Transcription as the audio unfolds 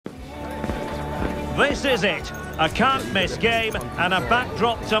This is it. A can't-miss game and a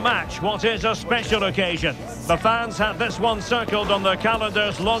backdrop to match what is a special occasion. The fans had this one circled on their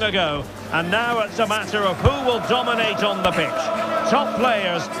calendars long ago, and now it's a matter of who will dominate on the pitch. Top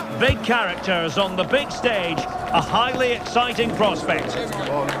players, big characters on the big stage, a highly exciting prospect.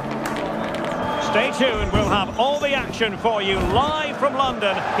 Stay tuned, we'll have all the action for you live from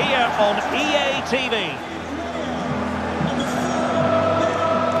London here on EA TV.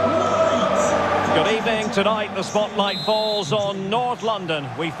 Good evening. Tonight the spotlight falls on North London.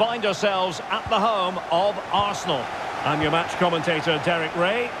 We find ourselves at the home of Arsenal. I'm your match commentator Derek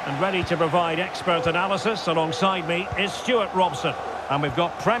Ray, and ready to provide expert analysis alongside me is Stuart Robson. And we've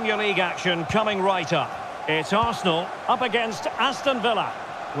got Premier League action coming right up. It's Arsenal up against Aston Villa.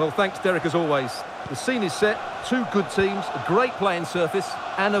 Well, thanks Derek, as always. The scene is set, two good teams, a great playing surface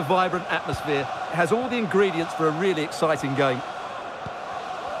and a vibrant atmosphere. It has all the ingredients for a really exciting game.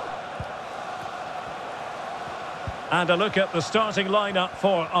 And a look at the starting lineup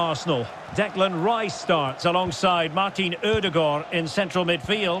for Arsenal. Declan Rice starts alongside Martin Ødegaard in central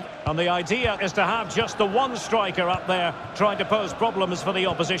midfield. And the idea is to have just the one striker up there trying to pose problems for the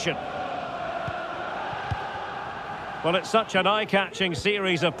opposition. Well, it's such an eye-catching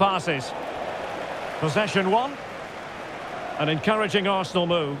series of passes. Possession one. An encouraging Arsenal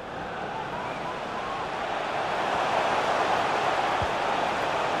move.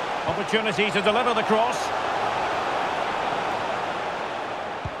 Opportunity to deliver the cross.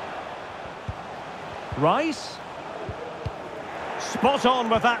 Rice. Spot on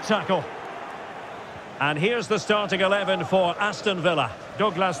with that tackle. And here's the starting 11 for Aston Villa.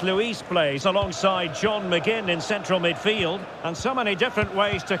 Douglas Luiz plays alongside John McGinn in central midfield. And so many different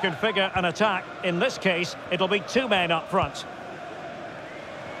ways to configure an attack. In this case, it'll be two men up front.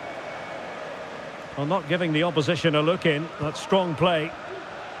 Well, not giving the opposition a look in. That's strong play.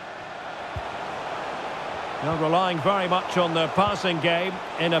 Now relying very much on their passing game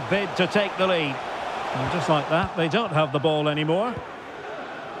in a bid to take the lead. And just like that, they don't have the ball anymore.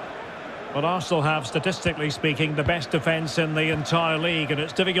 But Arsenal have, statistically speaking, the best defence in the entire league, and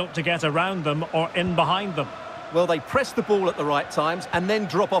it's difficult to get around them or in behind them. Well, they press the ball at the right times and then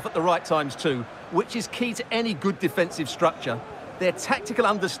drop off at the right times too, which is key to any good defensive structure. Their tactical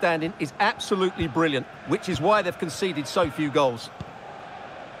understanding is absolutely brilliant, which is why they've conceded so few goals.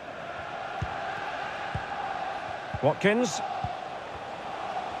 Watkins.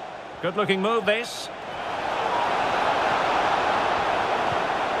 Good-looking move, this.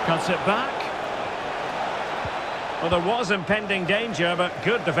 Cuts it back. Well, there was impending danger, but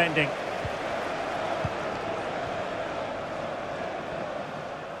good defending.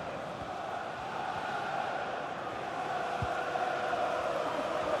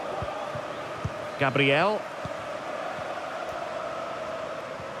 Gabriel.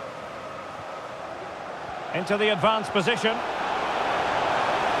 Into the advanced position.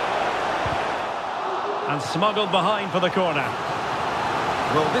 And smuggled behind for the corner.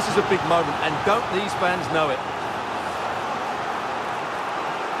 Well, this is a big moment, and don't these fans know it?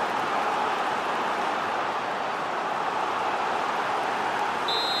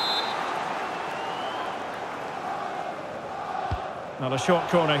 Not a short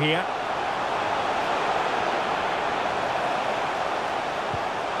corner here.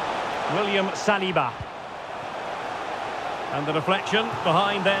 William Saliba. And the deflection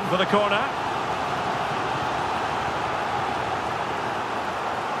behind then for the corner.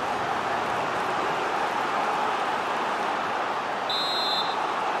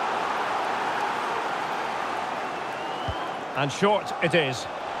 And short it is.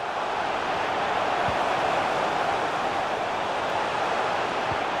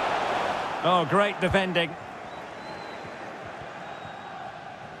 Oh, great defending.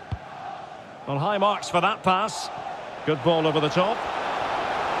 Well, high marks for that pass. Good ball over the top.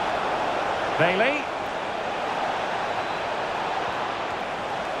 Bailey.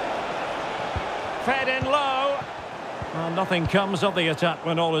 Fed in low. Well, nothing comes of the attack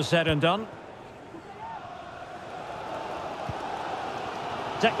when all is said and done.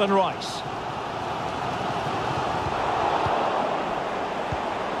 Declan Rice.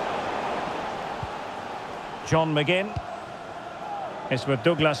 John McGinn. It's with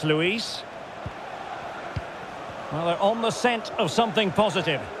Douglas Luiz. Well, they're on the scent of something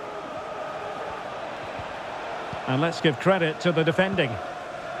positive. And let's give credit to the defending.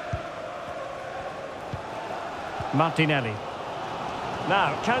 Martinelli.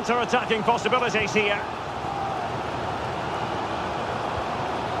 Now, counter-attacking possibilities here.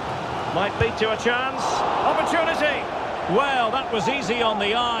 Might lead to a chance. Opportunity! Well, that was easy on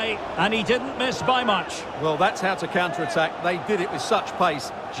the eye, and he didn't miss by much. Well, that's how to counter-attack. They did it with such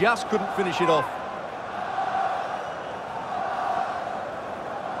pace, just couldn't finish it off.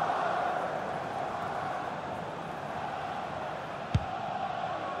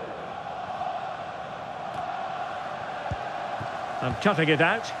 cutting it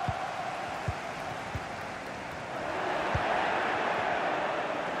out.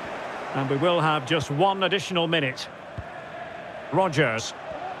 And we will have just one additional minute. Rodgers.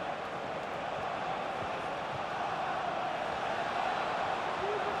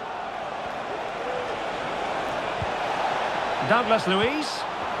 Douglas Luiz.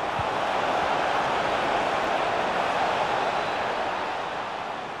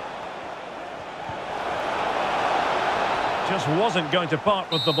 Just wasn't going to part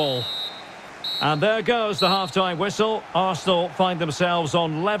with the ball. And there goes the half-time whistle. Arsenal find themselves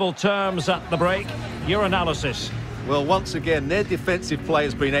on level terms at the break. Your analysis? Well, once again, their defensive play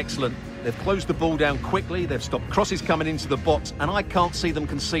has been excellent. They've closed the ball down quickly, they've stopped crosses coming into the box, and I can't see them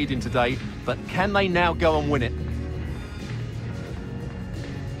conceding today. But can they now go and win it?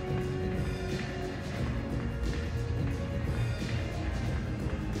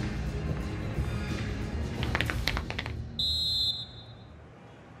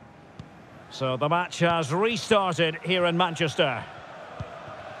 So the match has restarted here in Manchester.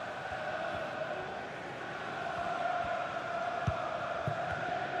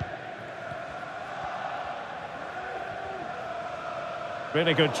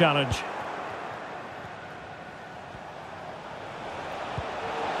 Really good challenge.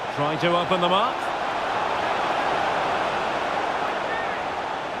 Trying to open them up.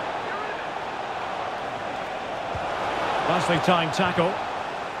 Nicely timed tackle.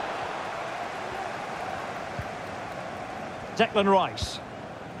 Declan Rice.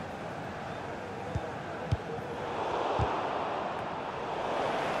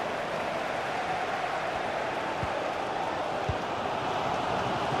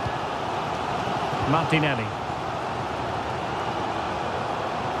 Martinelli.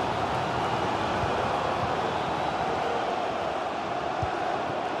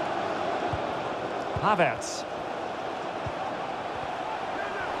 Havertz.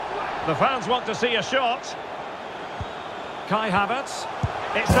 The fans want to see a shot. Kai Havertz.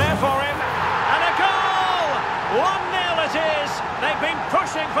 It's there for him. And a goal! 1-0 it is. They've been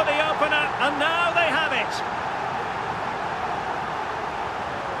pushing for the opener, and now they have it.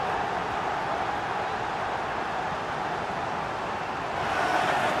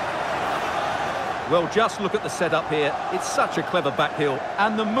 Well, just look at the setup here. It's such a clever back heel,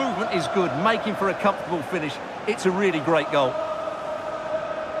 and the movement is good, making for a comfortable finish. It's a really great goal.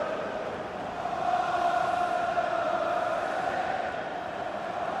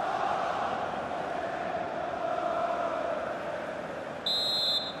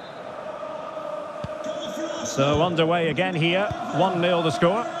 So underway again here. 1-0 the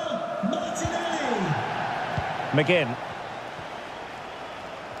score. McGinn.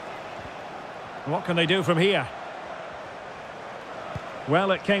 What can they do from here?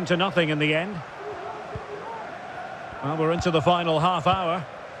 Well, it came to nothing in the end. Well, we're into the final half hour.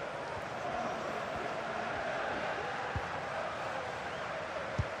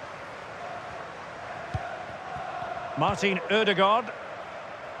 Martin Ødegaard.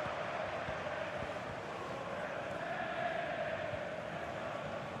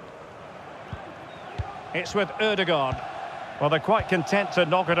 It's with Ødegaard. Well, they're quite content to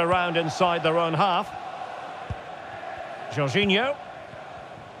knock it around inside their own half. Jorginho.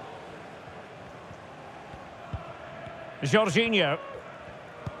 Jorginho.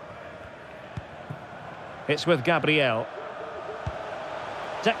 It's with Gabriel.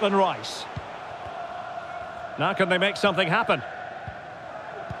 Declan Rice. Now can they make something happen?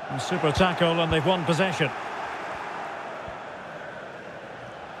 A super tackle and they've won possession.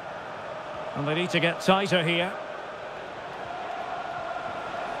 And they need to get tighter here.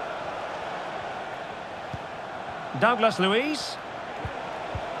 Douglas Luiz.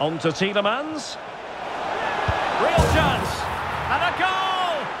 On to Tielemans. Real chance. And a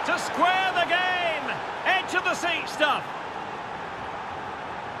goal to square the game. Edge of the seat stuff.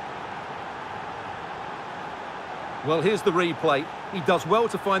 Well, here's the replay. He does well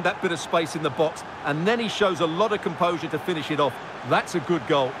to find that bit of space in the box, and then he shows a lot of composure to finish it off. That's a good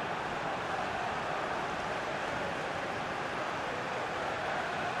goal.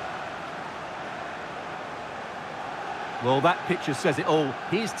 Well, that picture says it all.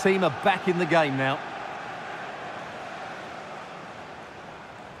 His team are back in the game now.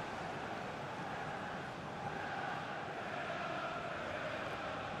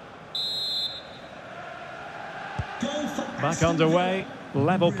 Back underway,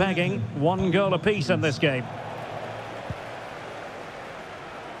 level pegging, 1 goal apiece in this game.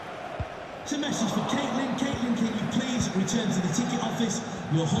 It's a message for Caitlin. Caitlin, can you please return to the ticket office?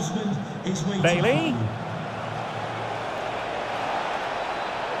 Your husband is waiting. Bailey.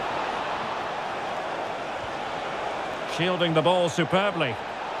 Shielding the ball superbly.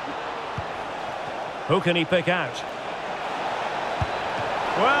 Who can he pick out?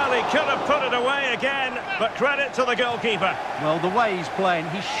 Well, he could have put it away again, but credit to the goalkeeper. Well, the way he's playing,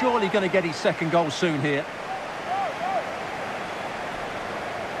 he's surely going to get his second goal soon here.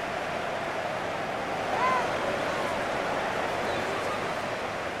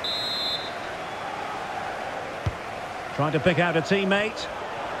 Trying to pick out a teammate.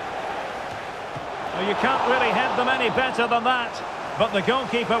 Well, you can't really head them any better than that, but the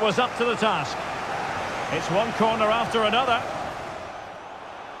goalkeeper was up to the task. It's one corner after another.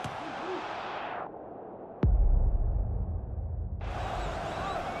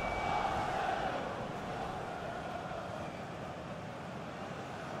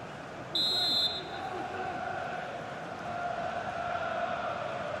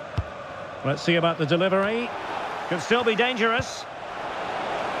 Let's see about the delivery. Could still be dangerous.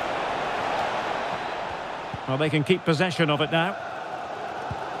 Well, they can keep possession of it now.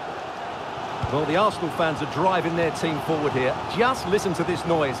 Well, the Arsenal fans are driving their team forward here. Just listen to this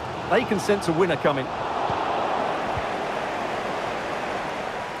noise. They can sense a winner coming.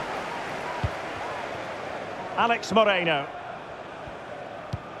 Alex Moreno.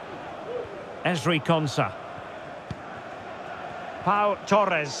 Esri Konsa. Pau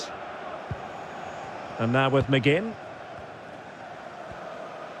Torres. And now with McGinn.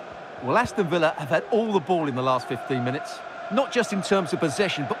 Well, Aston Villa have had all the ball in the last 15 minutes. Not just in terms of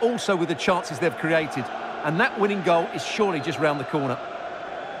possession, but also with the chances they've created. And that winning goal is surely just round the corner.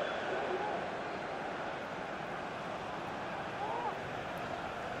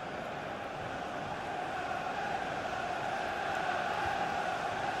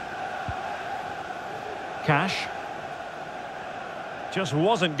 Cash. Just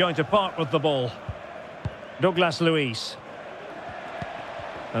wasn't going to part with the ball. Douglas Luiz.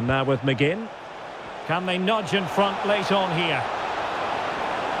 And now with McGinn. Can they nudge in front late on here?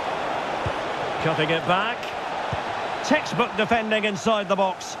 Cutting it back. Textbook defending inside the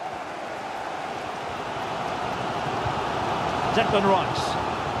box. Declan Rice.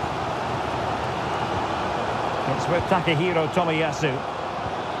 It's with Takehiro Tomiyasu.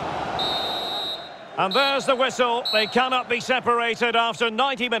 And there's the whistle. They cannot be separated after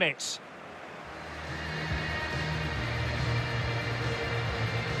 90 minutes.